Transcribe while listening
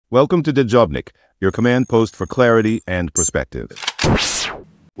Welcome to Dejobnik, your command post for clarity and perspective.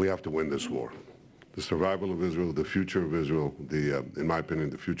 We have to win this war. The survival of Israel, the future of Israel, in my opinion,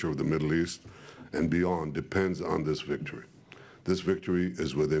 the future of the Middle East and beyond depends on this victory. This victory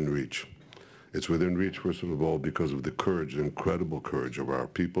is within reach. It's within reach, first of all, because of the courage, the incredible courage of our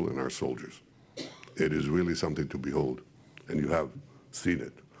people and our soldiers. It is really something to behold, and you have seen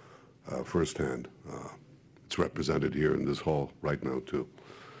it firsthand. It's represented here in this hall right now, too.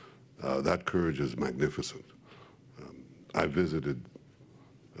 That courage is magnificent. I visited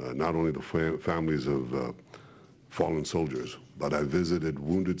not only the families of fallen soldiers, but I visited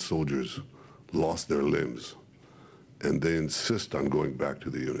wounded soldiers, lost their limbs, and they insist on going back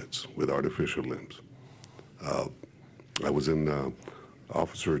to the units with artificial limbs. I was in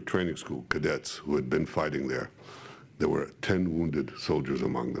officer training school, cadets who had been fighting there. There were 10 wounded soldiers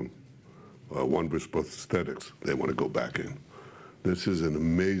among them. One with prosthetics, they want to go back in. This is an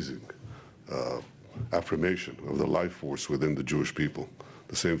amazing affirmation of the life force within the Jewish people,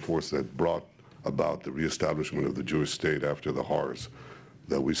 the same force that brought about the reestablishment of the Jewish state after the horrors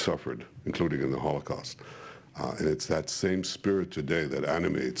that we suffered, including in the Holocaust. And it's that same spirit today that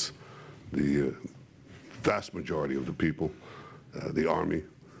animates the vast majority of the people, the army,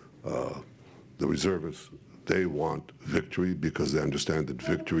 the reservists. They want victory because they understand that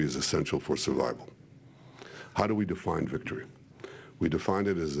victory is essential for survival. How do we define victory? We define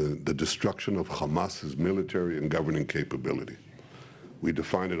it as the destruction of Hamas's military and governing capability. We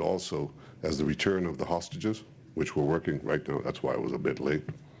define it also as the return of the hostages, which we're working right now. That's why I was a bit late,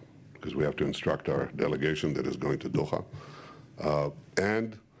 because we have to instruct our delegation that is going to Doha.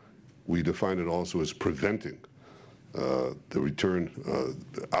 And we define it also as preventing the return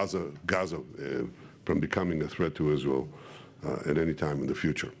of Gaza from becoming a threat to Israel at any time in the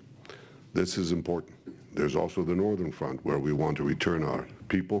future. This is important. There's also the northern front, where we want to return our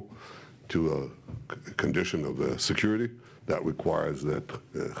people to a condition of security that requires that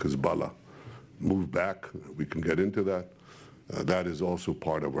Hezbollah move back. We can get into that. That is also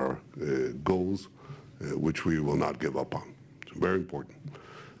part of our goals, which we will not give up on. It's very important.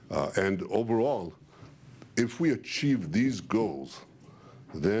 And overall, if we achieve these goals,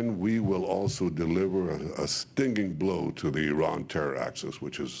 then we will also deliver a stinging blow to the Iran terror axis,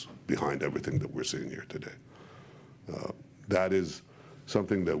 which is behind everything that we're seeing here today. That is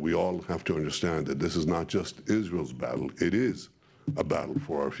something that we all have to understand, that this is not just Israel's battle. It is a battle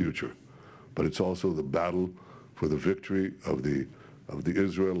for our future, but it's also the battle for the victory of the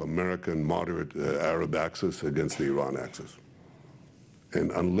Israel-American moderate Arab axis against the Iran axis.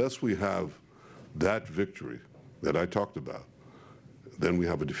 And unless we have that victory that I talked about, then we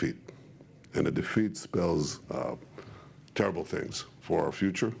have a defeat. And a defeat spells terrible things for our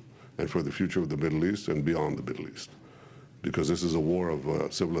future and for the future of the Middle East and beyond the Middle East. Because this is a war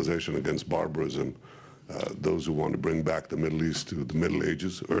of civilization against barbarism, those who want to bring back the Middle East to the Middle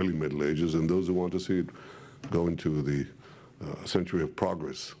Ages, early Middle Ages, and those who want to see it go into the century of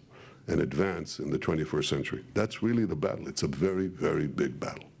progress and advance in the 21st century. That's really the battle. It's a very, very big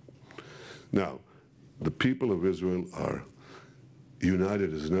battle. Now, the people of Israel are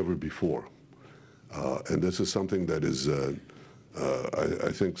united as never before. And this is something that is,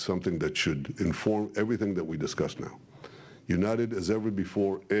 I think, something that should inform everything that we discuss now. United as ever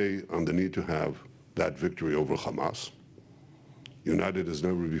before, on the need to have that victory over Hamas. United as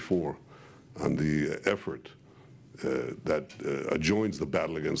never before on the effort that adjoins the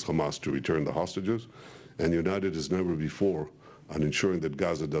battle against Hamas to return the hostages. And united as never before on ensuring that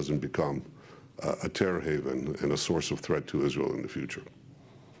Gaza doesn't become a terror haven and a source of threat to Israel in the future.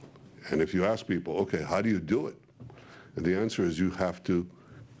 And if you ask people, okay, how do you do it? And the answer is you have to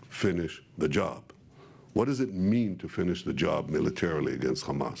finish the job. What does it mean to finish the job militarily against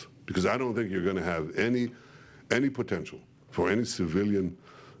Hamas? Because I don't think you're going to have any potential for any civilian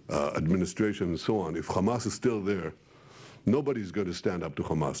administration and so on. If Hamas is still there, nobody's going to stand up to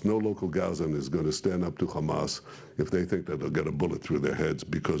Hamas. No local Gazan is going to stand up to Hamas if they think that they'll get a bullet through their heads,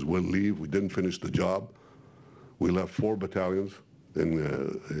 because we'll leave. We didn't finish the job. We left 4 battalions in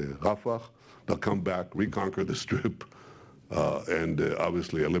Rafah. They'll come back, reconquer the Strip, and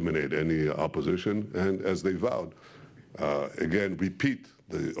obviously eliminate any opposition. And as they vowed, again, repeat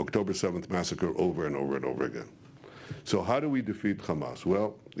the October 7th massacre over and over and over again. So how do we defeat Hamas?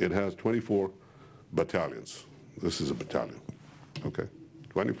 Well, it has 24 battalions. This is a battalion, okay?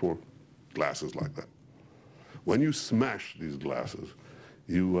 24 glasses like that. When you smash these glasses,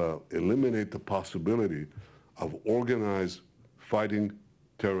 you eliminate the possibility of organized fighting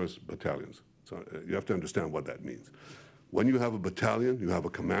terrorist battalions. So you have to understand what that means. When you have a battalion, you have a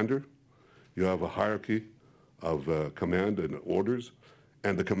commander, you have a hierarchy of command and orders,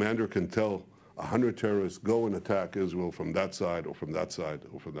 and the commander can tell 100 terrorists, go and attack Israel from that side or from that side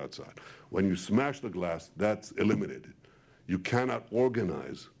or from that side. When you smash the glass, that's eliminated. You cannot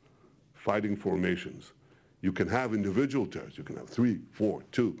organize fighting formations. You can have individual terrorists. You can have 3, 4,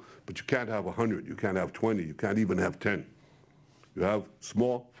 2, but you can't have 100. You can't have 20. You can't even have 10. You have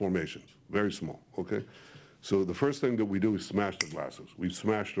small formations, very small, okay? So the first thing that we do is smash the glasses. We've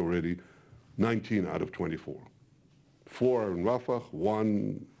smashed already 19 out of 24. 4 are in Rafah,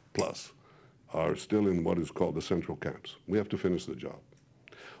 1 plus are still in what is called the central camps. We have to finish the job.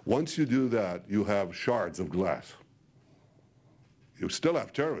 Once you do that, you have shards of glass. You still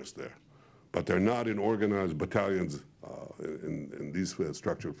have terrorists there, but they're not in organized battalions in these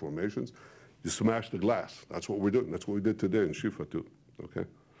structured formations. You smash the glass. That's what we're doing. That's what we did today in Shifa too, okay?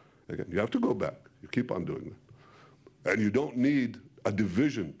 Again, you have to go back. You keep on doing that. And you don't need a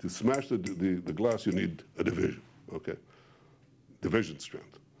division. To smash the glass, you need a division, okay? Division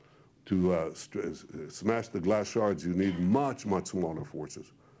strength. To smash the glass shards, you need much, much smaller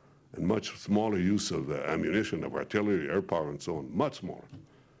forces and much smaller use of ammunition, of artillery, air power, and so on, much smaller.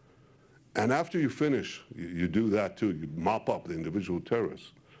 And after you finish, you do that too. You mop up the individual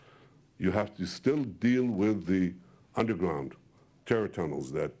terrorists. You have to still deal with the underground terror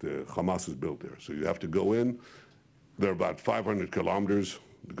tunnels that Hamas has built there. So you have to go in. They're about 500 kilometers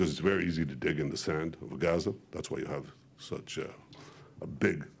because it's very easy to dig in the sand of Gaza. That's why you have such a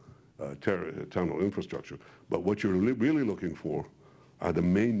big terror tunnel infrastructure. But what you're really looking for are the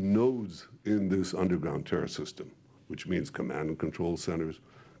main nodes in this underground terror system, which means command and control centers,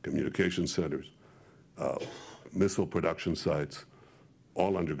 communication centers, missile production sites,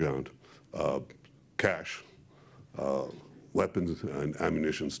 all underground, cache, weapons and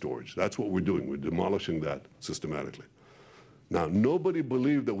ammunition storage. That's what we're doing. We're demolishing that systematically. Now, nobody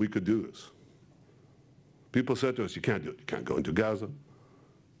believed that we could do this. People said to us, you can't do it. You can't go into Gaza.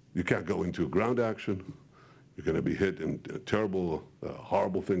 You can't go into ground action. You're going to be hit and terrible,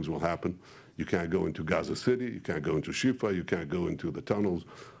 horrible things will happen. You can't go into Gaza City. You can't go into Shifa. You can't go into the tunnels.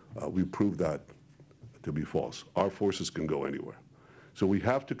 We proved that to be false. Our forces can go anywhere. So we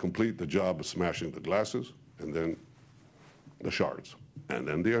have to complete the job of smashing the glasses and then the shards and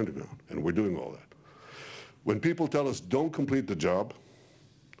then the underground. And we're doing all that. When people tell us don't complete the job,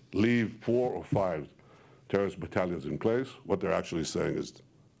 leave 4 or 5 terrorist battalions in place, what they're actually saying is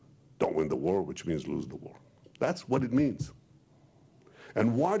don't win the war, which means lose the war. That's what it means.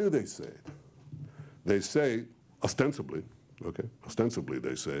 And why do they say it? They say, ostensibly, okay, ostensibly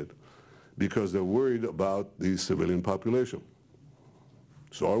they say it, because they're worried about the civilian population.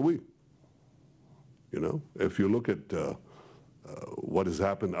 So are we. You know, if you look at what has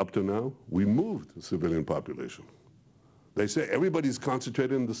happened up to now, we moved the civilian population. They say everybody's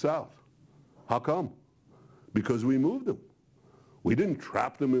concentrated in the south. How come? Because we moved them. We didn't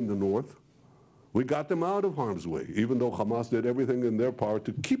trap them in the north. We got them out of harm's way, even though Hamas did everything in their power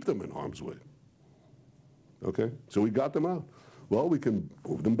to keep them in harm's way. Okay? So we got them out. Well, we can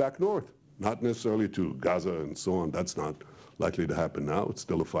move them back north. Not necessarily to Gaza and so on. That's not likely to happen now. It's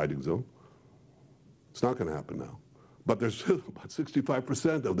still a fighting zone. It's not going to happen now. But there's still about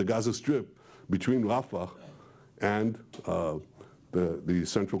 65% of the Gaza Strip between Rafah and the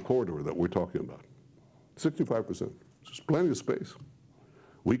central corridor that we're talking about. 65%. There's plenty of space.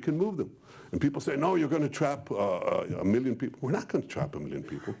 We can move them. And people say, no, you're going to trap 1 million people. We're not going to trap 1 million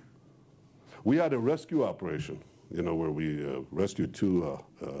people. We had a rescue operation, you know, where we rescued 2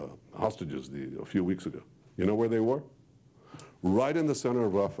 hostages a few weeks ago. You know where they were? Right in the center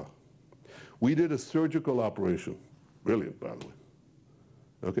of Rafah. We did a surgical operation. Brilliant, by the way.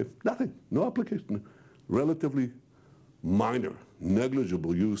 Okay, nothing, no application. Relatively minor,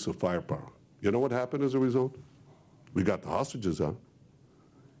 negligible use of firepower. You know what happened as a result? We got the hostages out.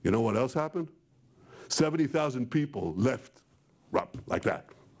 You know what else happened? 70,000 people left like that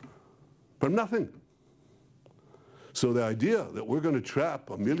from nothing. So the idea that we're going to trap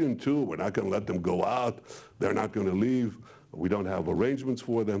 1.2 million, we're not going to let them go out, they're not going to leave, we don't have arrangements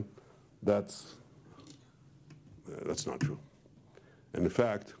for them, that's not true. And in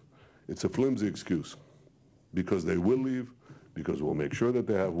fact, it's a flimsy excuse because they will leave, because we'll make sure that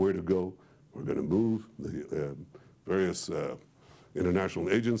they have where to go. We're going to move the various international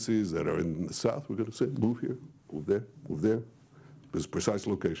agencies that are in the south. We're going to say, move here, move there, move there. There's precise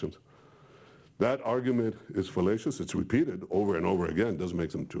locations. That argument is fallacious. It's repeated over and over again. It doesn't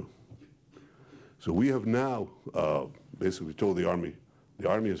make them true. So we have now basically told the army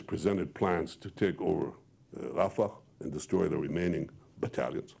has presented plans to take over Rafah and destroy the remaining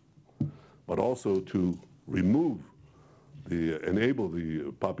battalions, but also to enable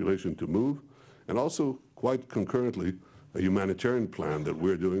the population to move, and also quite concurrently a humanitarian plan that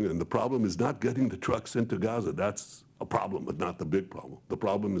we're doing, and the problem is not getting the trucks into Gaza. That's a problem, but not the big problem. The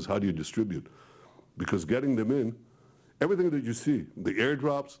problem is how do you distribute? Because getting them in, everything that you see, the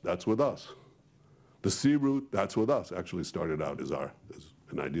airdrops, that's with us. The sea route, that's with us. Actually started out as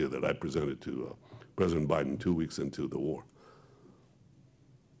an idea that I presented to President Biden 2 weeks into the war.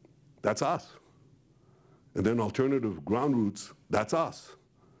 That's us. And then alternative ground routes, that's us.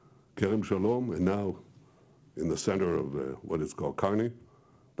 Kerem Shalom, and now in the center of what is called Karni,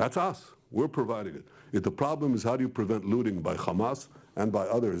 that's us. We're providing it. If the problem is how do you prevent looting by Hamas and by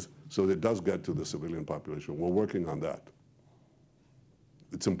others so that it does get to the civilian population, we're working on that.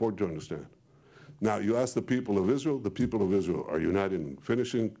 It's important to understand. Now, you ask the people of Israel are united in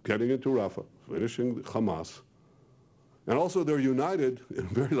getting into Rafah, finishing Hamas, and also they're united in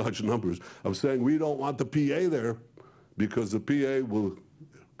very large numbers of saying we don't want the PA there because the PA will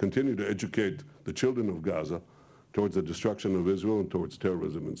continue to educate the children of Gaza towards the destruction of Israel and towards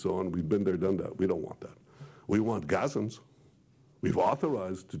terrorism and so on. We've been there, done that. We don't want that. We want Gazans. We've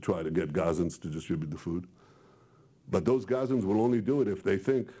authorized to try to get Gazans to distribute the food. But those Gazans will only do it if they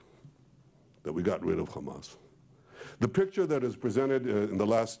think that we got rid of Hamas. The picture that is presented in the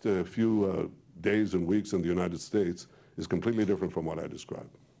last few days and weeks in the United States is completely different from what I described.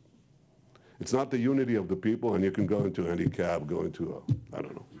 It's not the unity of the people, and you can go into any cab, go into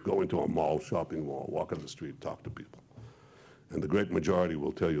a mall, shopping mall, walk on the street, talk to people. And the great majority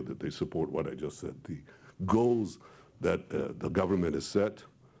will tell you that they support what I just said. The goals that the government has set,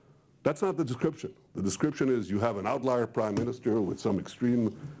 that's not the description. The description is you have an outlier prime minister with some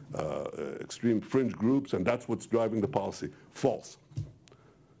extreme fringe groups, and that's what's driving the policy. False.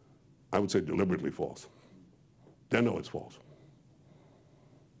 I would say deliberately false. They know it's false.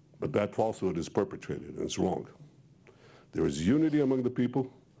 But that falsehood is perpetrated, and it's wrong. There is unity among the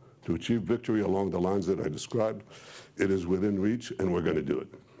people to achieve victory along the lines that I described. It is within reach, and we're going to do it.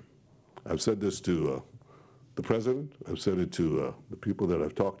 I've said this to the president. I've said it to the people that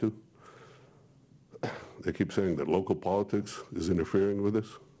I've talked to. They keep saying that local politics is interfering with this.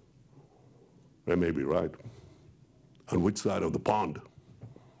 They may be right. On which side of the pond?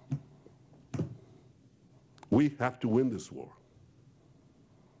 We have to win this war.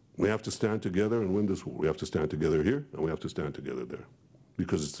 We have to stand together and win this war. We have to stand together here, and we have to stand together there.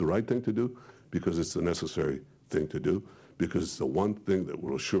 Because it's the right thing to do, because it's the necessary thing to do, because it's the one thing that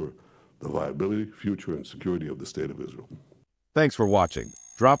will assure the viability, future, and security of the State of Israel. Thanks for watching.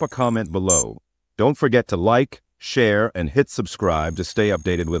 Drop a comment below. Don't forget to like, share, and hit subscribe to stay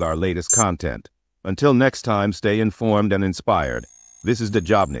updated with our latest content. Until next time, stay informed and inspired. This is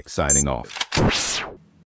Dejobnik signing off.